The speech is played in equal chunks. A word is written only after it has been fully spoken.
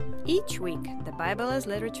Each week, the Bible as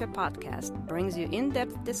Literature podcast brings you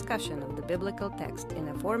in-depth discussion of the biblical text in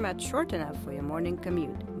a format short enough for your morning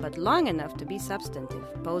commute, but long enough to be substantive,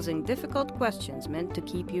 posing difficult questions meant to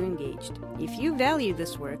keep you engaged. If you value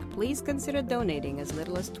this work, please consider donating as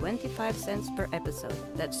little as 25 cents per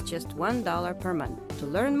episode. That's just $1 per month. To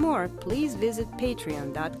learn more, please visit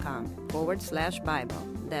patreon.com/Bible.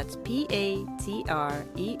 That's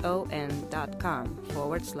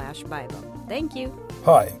patreon.com/Bible. Thank you.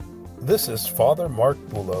 Hi, this is Father Mark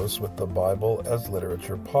Boulos with the Bible as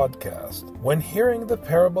Literature podcast. When hearing the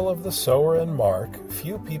parable of the sower in Mark,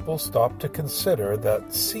 few people stop to consider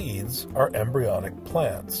that seeds are embryonic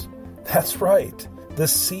plants. That's right. The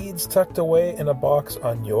seeds tucked away in a box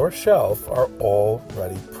on your shelf are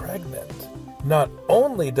already pregnant. Not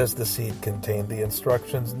only does the seed contain the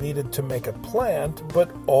instructions needed to make a plant,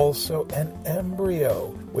 but also an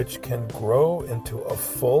embryo, which can grow into a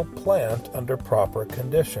full plant under proper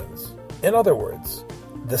conditions. In other words,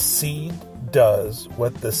 the seed does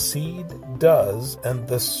what the seed does, and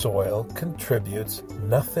the soil contributes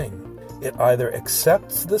nothing. It either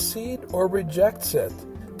accepts the seed or rejects it.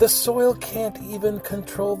 The soil can't even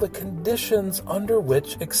control the conditions under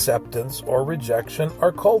which acceptance or rejection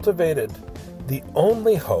are cultivated. The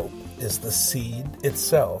only hope is the seed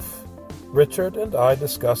itself. Richard and I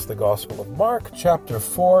discuss the Gospel of Mark, chapter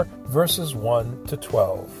 4, verses 1 to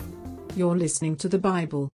 12. You're listening to the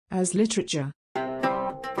Bible as Literature.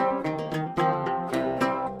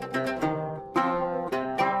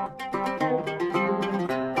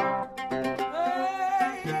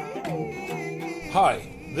 Hi,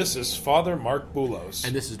 this is Father Mark Boulos.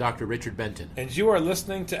 And this is Dr. Richard Benton. And you are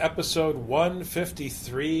listening to episode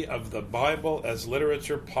 153 of the Bible as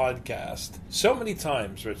Literature podcast. So many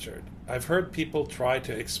times, Richard, I've heard people try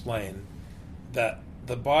to explain that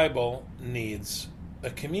the Bible needs a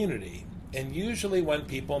community. And usually when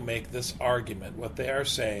people make this argument, what they are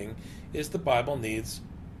saying is the Bible needs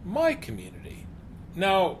my community.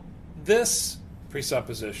 Now, this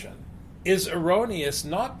presupposition is erroneous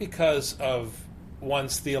not because of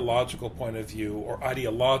one's theological point of view or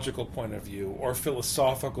ideological point of view or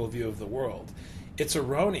philosophical view of the world. It's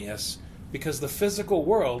erroneous because the physical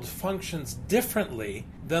world functions differently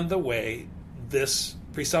than the way this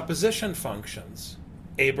presupposition functions.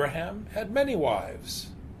 Abraham had many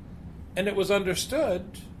wives, and it was understood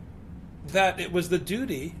that it was the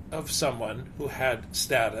duty of someone who had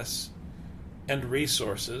status and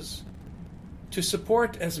resources to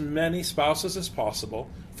support as many spouses as possible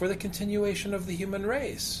for the continuation of the human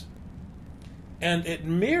race. And it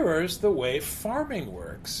mirrors the way farming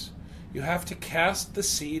works. You have to cast the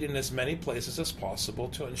seed in as many places as possible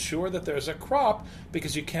to ensure that there's a crop,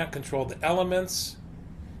 because you can't control the elements.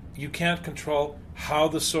 You can't control how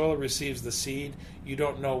the soil receives the seed. You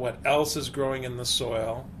don't know what else is growing in the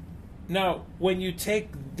soil. Now, when you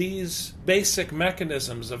take these basic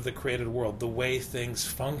mechanisms of the created world, the way things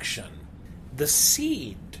function, the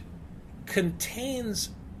seed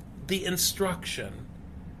contains the instruction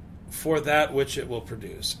for that which it will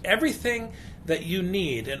produce. Everything that you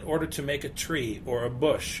need in order to make a tree or a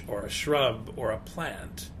bush or a shrub or a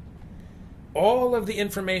plant, all of the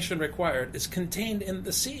information required is contained in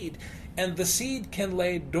the seed. And the seed can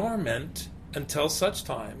lay dormant until such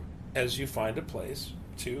time as you find a place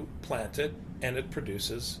to plant it and it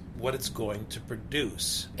produces what it's going to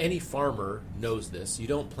produce. Any farmer knows this. You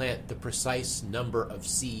don't plant the precise number of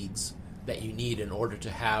seeds that you need in order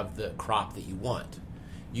to have the crop that you want.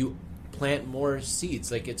 You plant more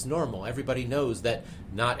seeds like it's normal. Everybody knows that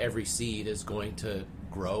not every seed is going to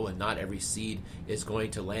grow and not every seed is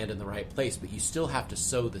going to land in the right place, but you still have to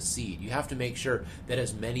sow the seed. You have to make sure that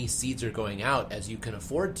as many seeds are going out as you can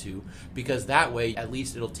afford to, because that way at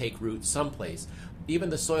least it'll take root someplace.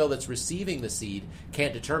 Even the soil that's receiving the seed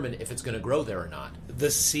can't determine if it's going to grow there or not.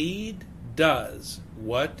 The seed does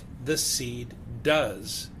what the seed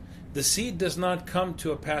does. The seed does not come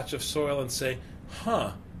to a patch of soil and say,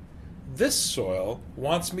 this soil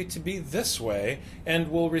wants me to be this way and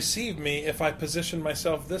will receive me if I position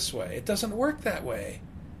myself this way. It doesn't work that way.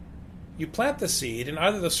 You plant the seed, and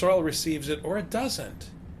either the soil receives it or it doesn't.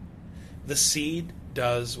 The seed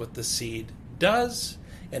does what the seed does,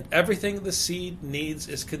 and everything the seed needs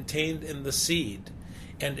is contained in the seed.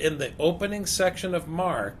 And in the opening section of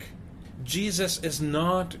Mark, Jesus is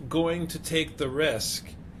not going to take the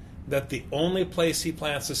risk that the only place he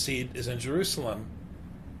plants a seed is in Jerusalem,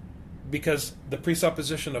 because the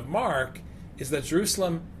presupposition of Mark is that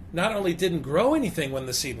Jerusalem not only didn't grow anything when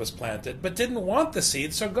the seed was planted, but didn't want the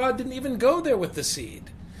seed, so God didn't even go there with the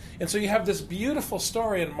seed. And so you have this beautiful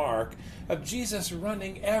story in Mark of Jesus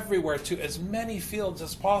running everywhere to as many fields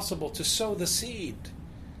as possible to sow the seed.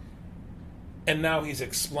 And now he's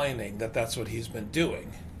explaining that that's what he's been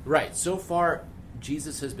doing. Right. So far,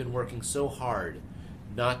 Jesus has been working so hard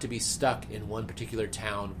not to be stuck in one particular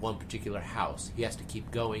town, one particular house. He has to keep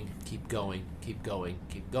going, keep going, keep going,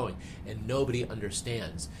 keep going. And nobody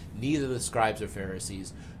understands. Neither the scribes or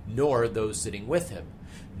Pharisees, nor those sitting with him,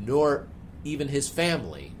 nor even his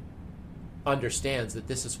family understands that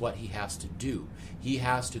this is what he has to do. He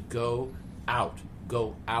has to go out,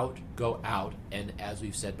 go out, go out, and as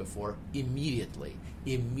we've said before, immediately,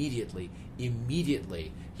 he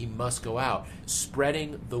must go out,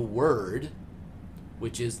 spreading the word,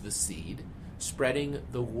 which is the seed. Spreading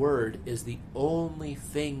the word is the only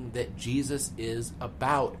thing that Jesus is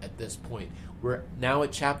about at this point. We're now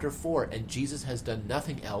at chapter 4, and Jesus has done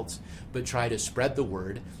nothing else but try to spread the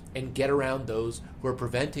word and get around those who are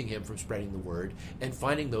preventing him from spreading the word and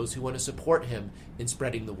finding those who want to support him in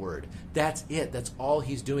spreading the word. That's it. That's all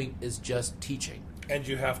he's doing, is just teaching. And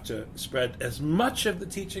you have to spread as much of the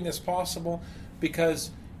teaching as possible,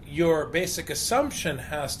 because your basic assumption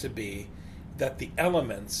has to be that the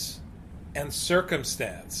elements and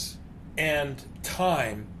circumstance and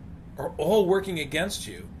time are all working against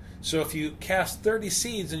you. So if you cast 30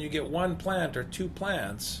 seeds and you get one plant or two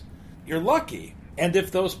plants, you're lucky. And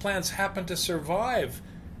if those plants happen to survive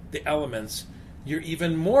the elements, you're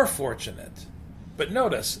even more fortunate. But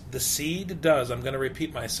notice, the seed does, I'm going to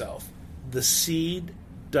repeat myself, the seed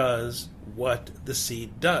does what the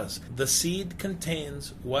seed does. The seed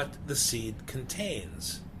contains what the seed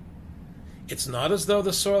contains. It's not as though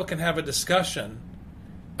the soil can have a discussion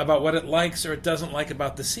about what it likes or it doesn't like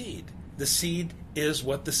about the seed. The seed is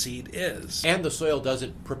what the seed is. And the soil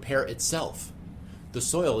doesn't prepare itself. The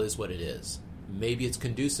soil is what it is. Maybe it's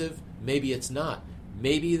conducive, maybe it's not.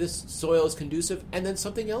 Maybe this soil is conducive and then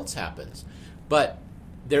something else happens. But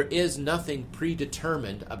there is nothing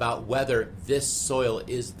predetermined about whether this soil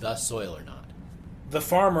is the soil or not. The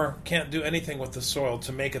farmer can't do anything with the soil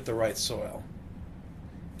to make it the right soil.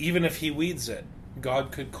 Even if he weeds it,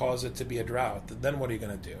 God could cause it to be a drought. Then what are you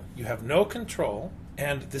going to do? You have no control,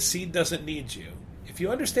 and the seed doesn't need you. If you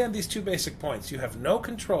understand these two basic points, you have no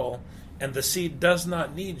control, and the seed does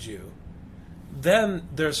not need you, then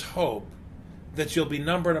there's hope that you'll be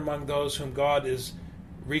numbered among those whom God is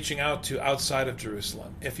reaching out to outside of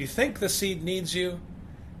Jerusalem. If you think the seed needs you,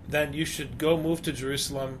 then you should go move to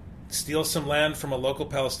Jerusalem, steal some land from a local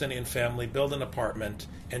Palestinian family, build an apartment,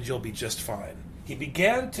 and you'll be just fine. He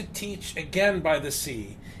began to teach again by the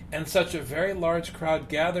sea, and such a very large crowd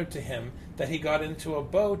gathered to him that he got into a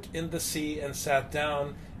boat in the sea and sat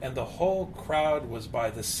down, and the whole crowd was by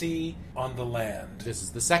the sea on the land. This is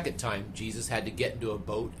the second time Jesus had to get into a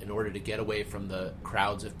boat in order to get away from the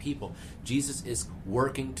crowds of people. Jesus is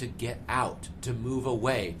working to get out, to move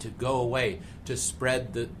away, to go away, to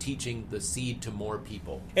spread the teaching, the seed to more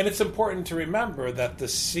people. And it's important to remember that the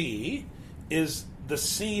sea is the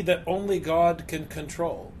sea that only God can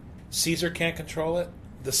control. Caesar can't control it.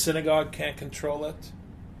 The synagogue can't control it.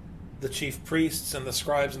 The chief priests and the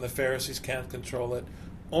scribes and the Pharisees can't control it.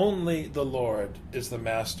 Only the Lord is the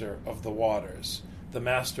master of the waters, the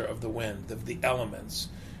master of the wind, of the elements.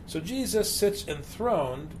 So Jesus sits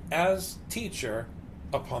enthroned as teacher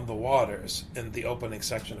upon the waters in the opening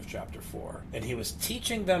section of chapter 4. And he was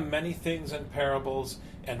teaching them many things in parables,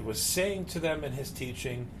 and was saying to them in his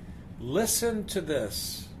teaching, "Listen to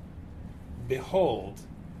this. Behold,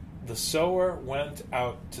 the sower went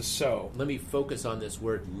out to sow." Let me focus on this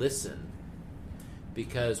word listen,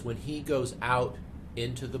 because when he goes out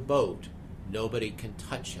into the boat, nobody can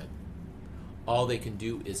touch him. All they can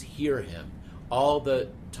do is hear him. All the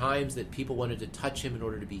times that people wanted to touch him in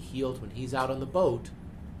order to be healed, when he's out on the boat,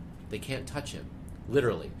 they can't touch him,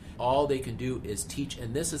 literally. All they can do is teach,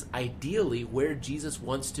 and this is ideally where Jesus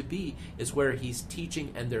wants to be, is where he's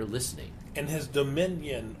teaching and they're listening. In his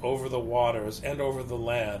dominion over the waters and over the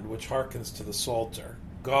land, which hearkens to the Psalter.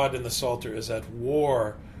 God in the Psalter is at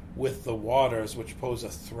war with the waters, which pose a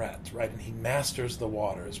threat, right? And he masters the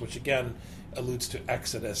waters, which again alludes to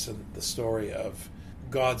Exodus and the story of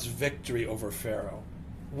God's victory over Pharaoh.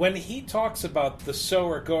 When he talks about the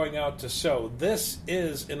sower going out to sow, this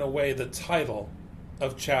is in a way the title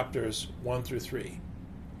of chapters 1 through 3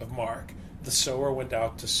 of Mark. The sower went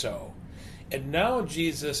out to sow. And now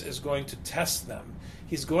Jesus is going to test them.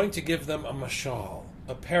 He's going to give them a mashal,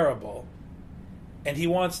 a parable. And he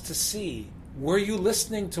wants to see, were you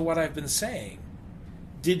listening to what I've been saying?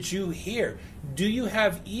 Did you hear? Do you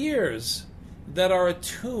have ears that are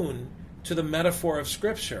attuned to the metaphor of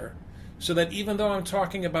Scripture, so that even though I'm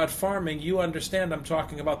talking about farming, you understand I'm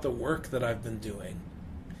talking about the work that I've been doing?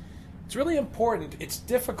 It's really important. It's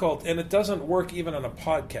difficult, and it doesn't work even on a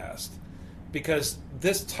podcast. because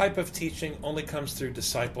this type of teaching only comes through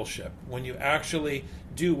discipleship, when you actually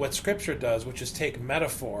do what Scripture does, which is take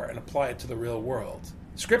metaphor and apply it to the real world.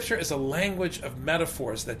 Scripture is a language of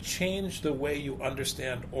metaphors that change the way you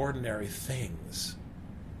understand ordinary things.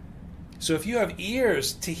 So if you have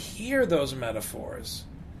ears to hear those metaphors,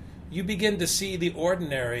 you begin to see the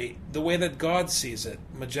ordinary the way that God sees it,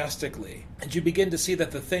 majestically. And you begin to see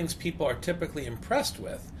that the things people are typically impressed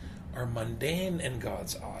with are mundane in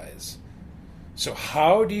God's eyes. So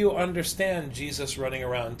how do you understand Jesus running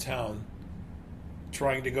around town,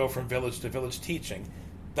 trying to go from village to village teaching?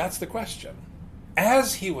 That's the question.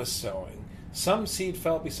 As he was sowing, some seed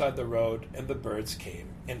fell beside the road, and the birds came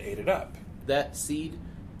and ate it up. That seed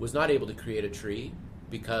was not able to create a tree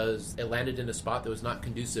because it landed in a spot that was not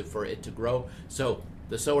conducive for it to grow. So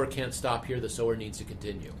the sower can't stop here. The sower needs to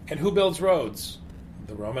continue. And who builds roads?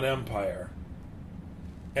 The Roman Empire.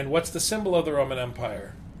 And what's the symbol of the Roman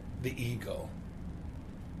Empire? The eagle.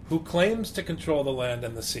 Who claims to control the land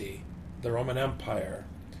and the sea? The Roman Empire.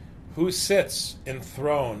 Who sits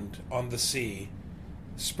enthroned on the sea,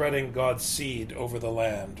 spreading God's seed over the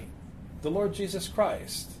land? The Lord Jesus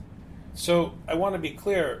Christ. So I want to be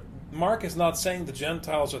clear, Mark is not saying the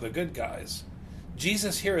Gentiles are the good guys.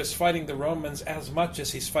 Jesus here is fighting the Romans as much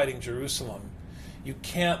as he's fighting Jerusalem. You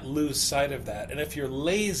can't lose sight of that. And if you're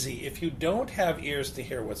lazy, if you don't have ears to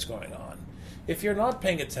hear what's going on, if you're not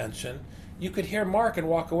paying attention, you could hear Mark and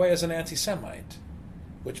walk away as an anti-Semite,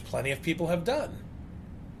 which plenty of people have done.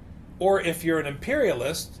 Or if you're an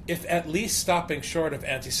imperialist, if at least stopping short of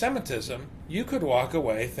anti-Semitism, you could walk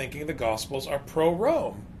away thinking the Gospels are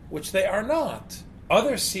pro-Rome, which they are not.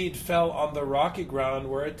 Other seed fell on the rocky ground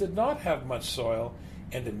where it did not have much soil,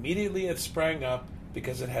 and immediately it sprang up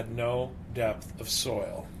because it had no depth of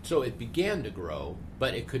soil. So it began to grow,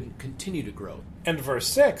 but it couldn't continue to grow. And verse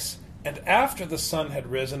 6, and after the sun had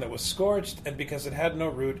risen, it was scorched, and because it had no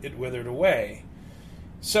root, it withered away.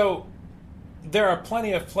 So there are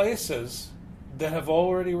plenty of places that have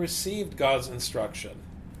already received God's instruction.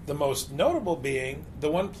 The most notable being the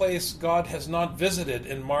one place God has not visited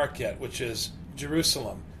in Mark yet, which is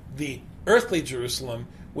Jerusalem, the earthly Jerusalem,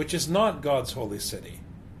 which is not God's holy city.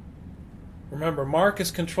 Remember, Mark is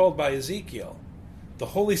controlled by Ezekiel. The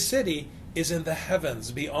holy city is in the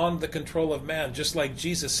heavens, beyond the control of man, just like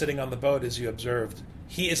Jesus sitting on the boat, as you observed.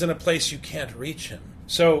 He is in a place you can't reach him.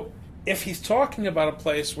 So if he's talking about a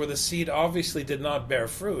place where the seed obviously did not bear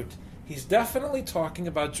fruit, he's definitely talking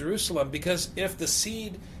about Jerusalem, because if the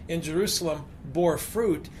seed in Jerusalem bore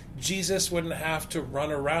fruit, Jesus wouldn't have to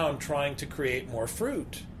run around trying to create more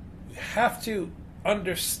fruit. You have to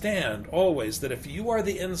understand always that if you are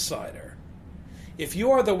the insider, if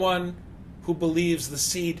you are the one who believes the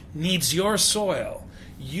seed needs your soil,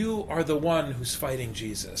 you are the one who's fighting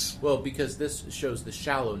Jesus. Well, because this shows the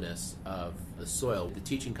shallowness of the soil. The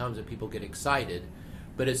teaching comes and people get excited,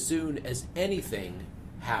 but as soon as anything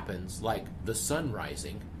happens, like the sun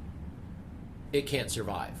rising, it can't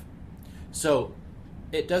survive. So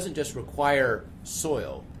it doesn't just require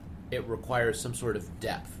soil, it requires some sort of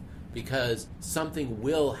depth, because something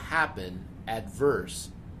will happen adverse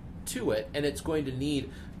to it, and it's going to need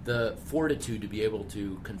the fortitude to be able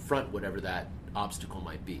to confront whatever that obstacle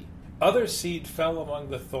might be. Other seed fell among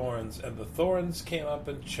the thorns, and the thorns came up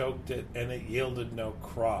and choked it, and it yielded no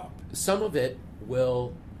crop. Some of it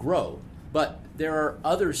will grow, but there are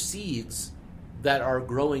other seeds that are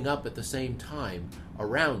growing up at the same time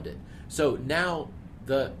around it. So now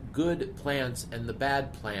the good plants and the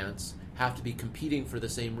bad plants have to be competing for the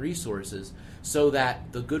same resources so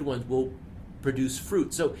that the good ones will produce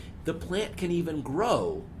fruit. So the plant can even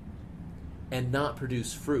grow and not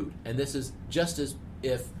produce fruit. And this is just as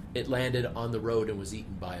if it landed on the road and was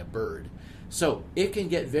eaten by a bird. So it can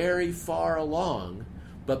get very far along,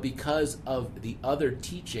 but because of the other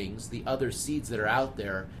teachings, the other seeds that are out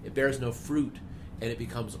there, it bears no fruit and it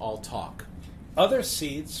becomes all talk. Other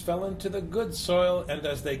seeds fell into the good soil, and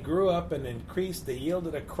as they grew up and increased, they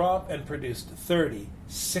yielded a crop and produced 30,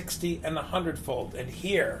 60, and 100-fold. And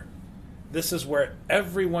here, this is where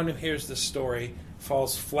everyone who hears this story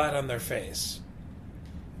falls flat on their face.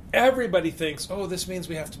 Everybody thinks, oh, this means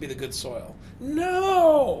we have to be the good soil.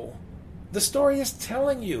 No! The story is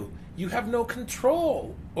telling you, you have no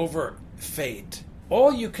control over fate.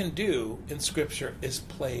 All you can do in Scripture is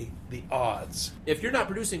play the odds. If you're not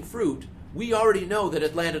producing fruit, we already know that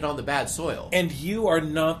it landed on the bad soil. And you are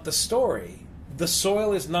not the story. The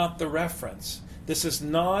soil is not the reference. This is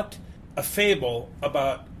not a fable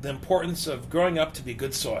about the importance of growing up to be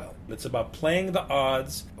good soil. It's about playing the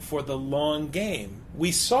odds for the long game.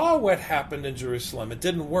 We saw what happened in Jerusalem. It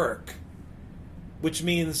didn't work, which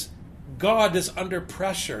means God is under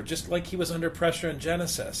pressure, just like he was under pressure in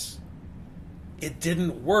Genesis. It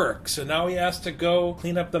didn't work, so now he has to go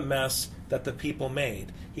clean up the mess that the people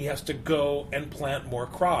made. He has to go and plant more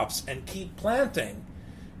crops and keep planting,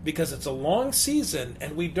 because it's a long season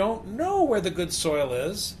and we don't know where the good soil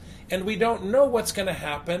is, and we don't know what's going to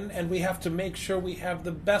happen, and we have to make sure we have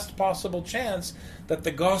the best possible chance that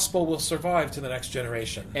the gospel will survive to the next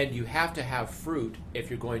generation. And you have to have fruit if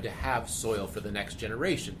you're going to have soil for the next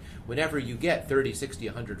generation. Whenever you get 30, 60,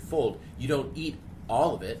 100-fold, you don't eat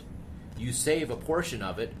all of it. You save a portion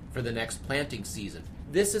of it for the next planting season.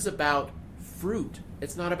 This is about fruit.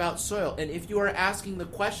 It's not about soil. And if you are asking the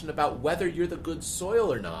question about whether you're the good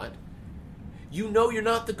soil or not, you know you're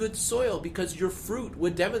not the good soil because your fruit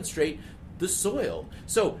would demonstrate the soil.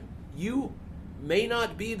 So you may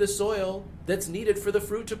not be the soil that's needed for the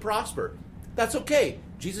fruit to prosper. That's okay.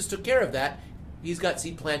 Jesus took care of that. He's got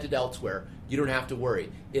seed planted elsewhere. You don't have to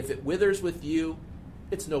worry. If it withers with you,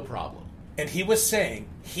 it's no problem. And he was saying,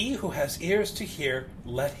 he who has ears to hear,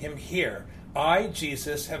 let him hear. I,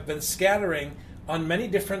 Jesus, have been scattering on many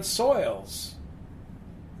different soils.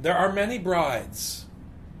 There are many brides.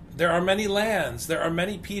 There are many lands. There are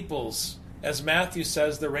many peoples. As Matthew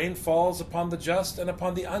says, the rain falls upon the just and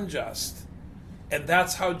upon the unjust. And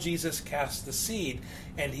that's how Jesus casts the seed.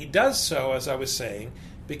 And he does so, as I was saying,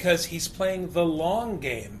 because he's playing the long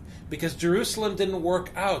game. Because Jerusalem didn't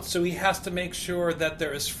work out, so he has to make sure that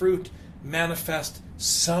there is fruit manifest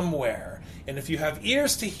somewhere. And if you have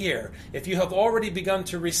ears to hear, if you have already begun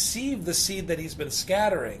to receive the seed that he's been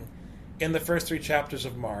scattering in the first 3 chapters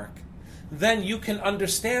of Mark, then you can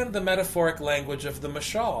understand the metaphoric language of the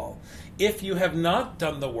mashal. If you have not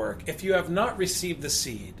done the work, if you have not received the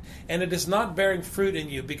seed, and it is not bearing fruit in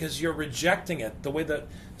you because you're rejecting it, the way that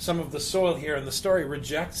some of the soil here in the story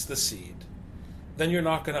rejects the seed, then you're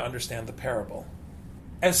not going to understand the parable.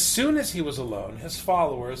 As soon as he was alone, his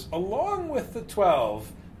followers, along with the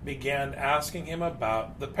 12, began asking him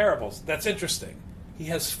about the parables. That's interesting. He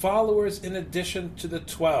has followers in addition to the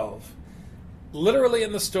 12. Literally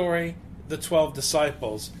in the story, the 12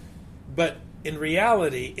 disciples. But in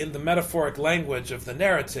reality, in the metaphoric language of the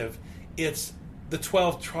narrative, it's the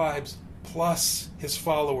 12 tribes plus his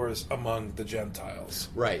followers among the Gentiles.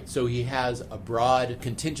 Right. So he has a broad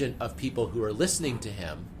contingent of people who are listening to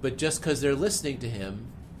him, but just because they're listening to him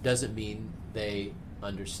doesn't mean they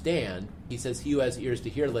understand. He says, he who has ears to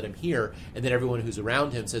hear, let him hear. And then everyone who's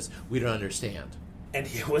around him says, we don't understand. And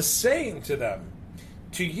he was saying to them,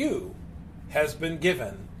 to you has been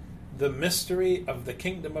given the mystery of the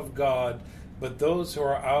kingdom of God, but those who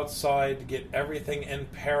are outside get everything in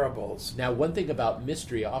parables. Now, one thing about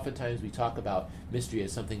mystery, oftentimes we talk about mystery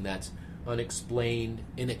as something that's unexplained,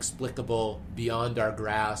 inexplicable, beyond our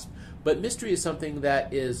grasp. But mystery is something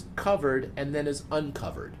that is covered and then is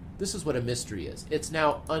uncovered. This is what a mystery is. It's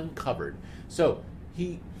now uncovered. So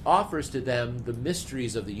he offers to them the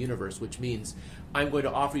mysteries of the universe, which means I'm going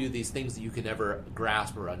to offer you these things that you can never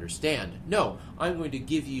grasp or understand. No, I'm going to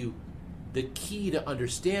give you the key to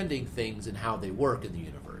understanding things and how they work in the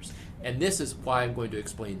universe. And this is why I'm going to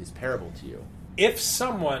explain this parable to you. If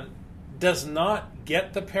someone does not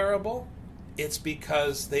get the parable, it's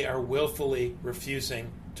because they are willfully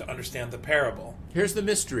refusing to understand the parable. Here's the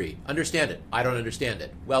mystery. Understand it. I don't understand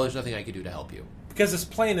it. Well, there's nothing I can do to help you. Because it's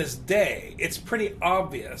plain as day. It's pretty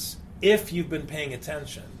obvious if you've been paying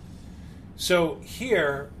attention. So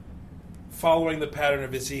here, following the pattern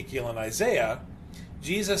of Ezekiel and Isaiah,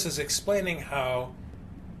 Jesus is explaining how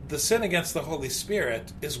the sin against the Holy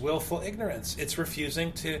Spirit is willful ignorance. It's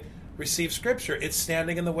refusing to receive Scripture. It's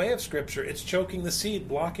standing in the way of Scripture. It's choking the seed,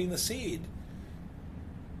 blocking the seed.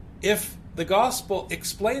 If the gospel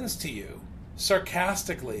explains to you,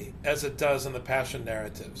 sarcastically, as it does in the Passion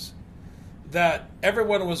narratives, that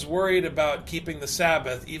everyone was worried about keeping the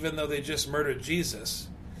Sabbath even though they just murdered Jesus,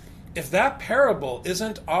 if that parable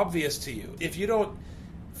isn't obvious to you, if you don't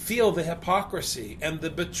feel the hypocrisy and the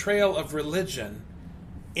betrayal of religion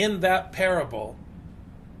in that parable,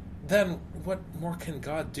 then what more can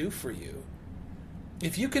God do for you?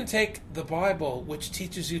 If you can take the Bible, which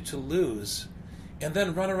teaches you to lose, and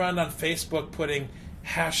then run around on Facebook putting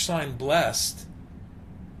 #blessed,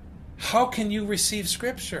 how can you receive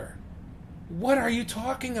Scripture? What are you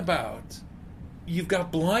talking about? You've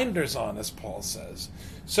got blinders on, as Paul says.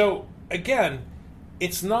 So, again,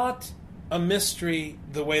 it's not a mystery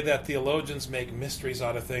the way that theologians make mysteries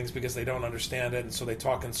out of things because they don't understand it and so they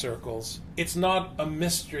talk in circles. It's not a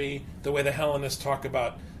mystery the way the Hellenists talk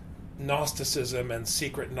about Gnosticism and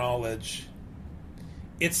secret knowledge.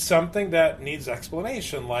 It's something that needs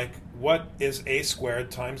explanation, like what is a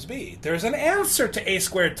squared times b? There's an answer to a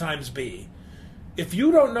squared times b. If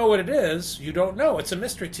you don't know what it is, you don't know. It's a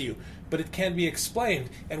mystery to you. But it can be explained.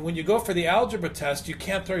 And when you go for the algebra test, you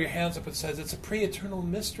can't throw your hands up and say, it's a pre-eternal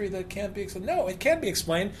mystery that can't be explained. No, it can be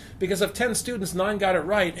explained, because of 10 students, 9 got it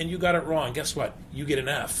right, and you got it wrong. Guess what? You get an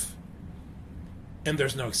F. And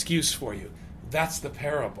there's no excuse for you. That's the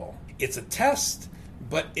parable. It's a test,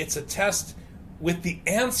 but it's a test with the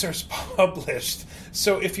answers published.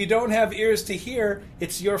 So if you don't have ears to hear,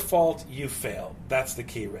 it's your fault, you failed. That's the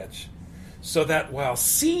key, Rich. So that while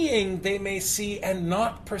seeing, they may see and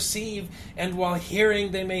not perceive, and while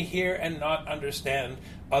hearing, they may hear and not understand.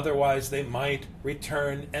 Otherwise, they might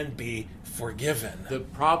return and be forgiven. The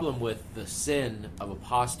problem with the sin of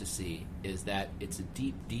apostasy is that it's a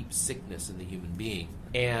deep, deep sickness in the human being.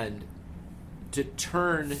 And to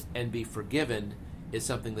turn and be forgiven is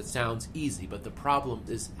something that sounds easy, but the problem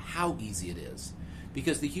is how easy it is.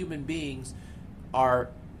 Because the human beings are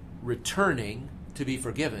returning to be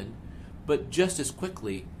forgiven, but just as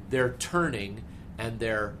quickly they're turning and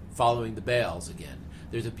they're following the Baals again.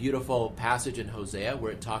 There's a beautiful passage in Hosea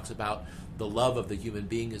where it talks about the love of the human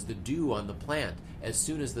being is the dew on the plant. As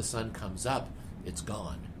soon as the sun comes up, it's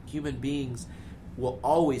gone. Human beings will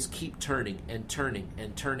always keep turning and turning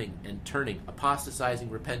and turning and turning, apostatizing,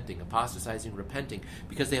 repenting,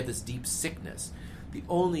 because they have this deep sickness. The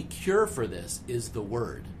only cure for this is the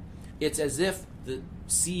Word. It's as if the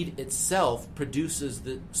seed itself produces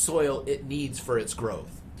the soil it needs for its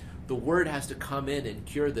growth. The Word has to come in and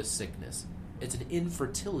cure this sickness. It's an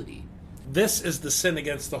infertility. This is the sin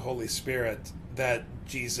against the Holy Spirit that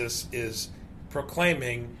Jesus is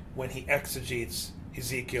proclaiming when he exegetes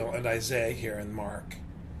Ezekiel and Isaiah here in Mark.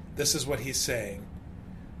 This is what he's saying.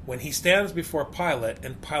 When he stands before Pilate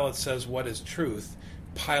and Pilate says, "What is truth?"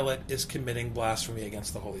 Pilate is committing blasphemy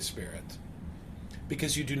against the Holy Spirit.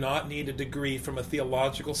 Because you do not need a degree from a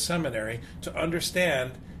theological seminary to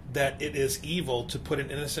understand that it is evil to put an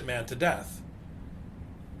innocent man to death.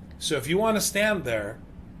 So if you want to stand there,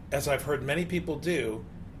 as I've heard many people do,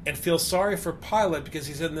 and feel sorry for Pilate because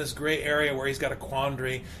he's in this gray area where he's got a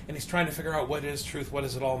quandary and he's trying to figure out what is truth, what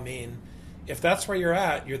does it all mean, if that's where you're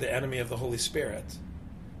at, you're the enemy of the Holy Spirit.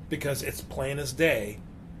 Because it's plain as day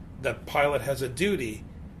that Pilate has a duty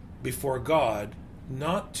before God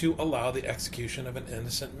not to allow the execution of an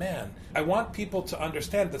innocent man. I want people to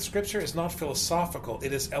understand that Scripture is not philosophical.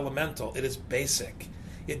 It is elemental. It is basic.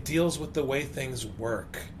 It deals with the way things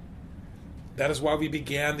work. That is why we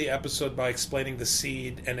began the episode by explaining the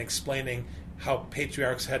seed and explaining how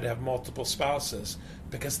patriarchs had to have multiple spouses,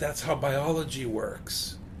 because that's how biology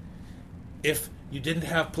works. If you didn't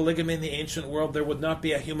have polygamy in the ancient world, there would not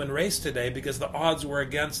be a human race today because the odds were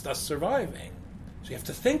against us surviving. So you have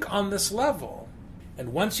to think on this level.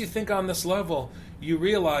 And once you think on this level, you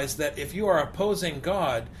realize that if you are opposing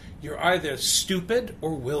God, you're either stupid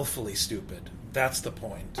or willfully stupid. That's the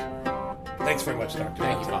point. Thanks very much, Dr.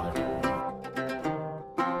 Thank you, Father.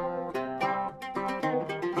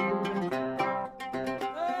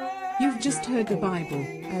 You've just heard the Bible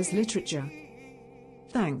as literature.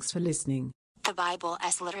 Thanks for listening. The Bible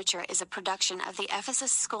as Literature is a production of the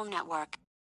Ephesus School Network.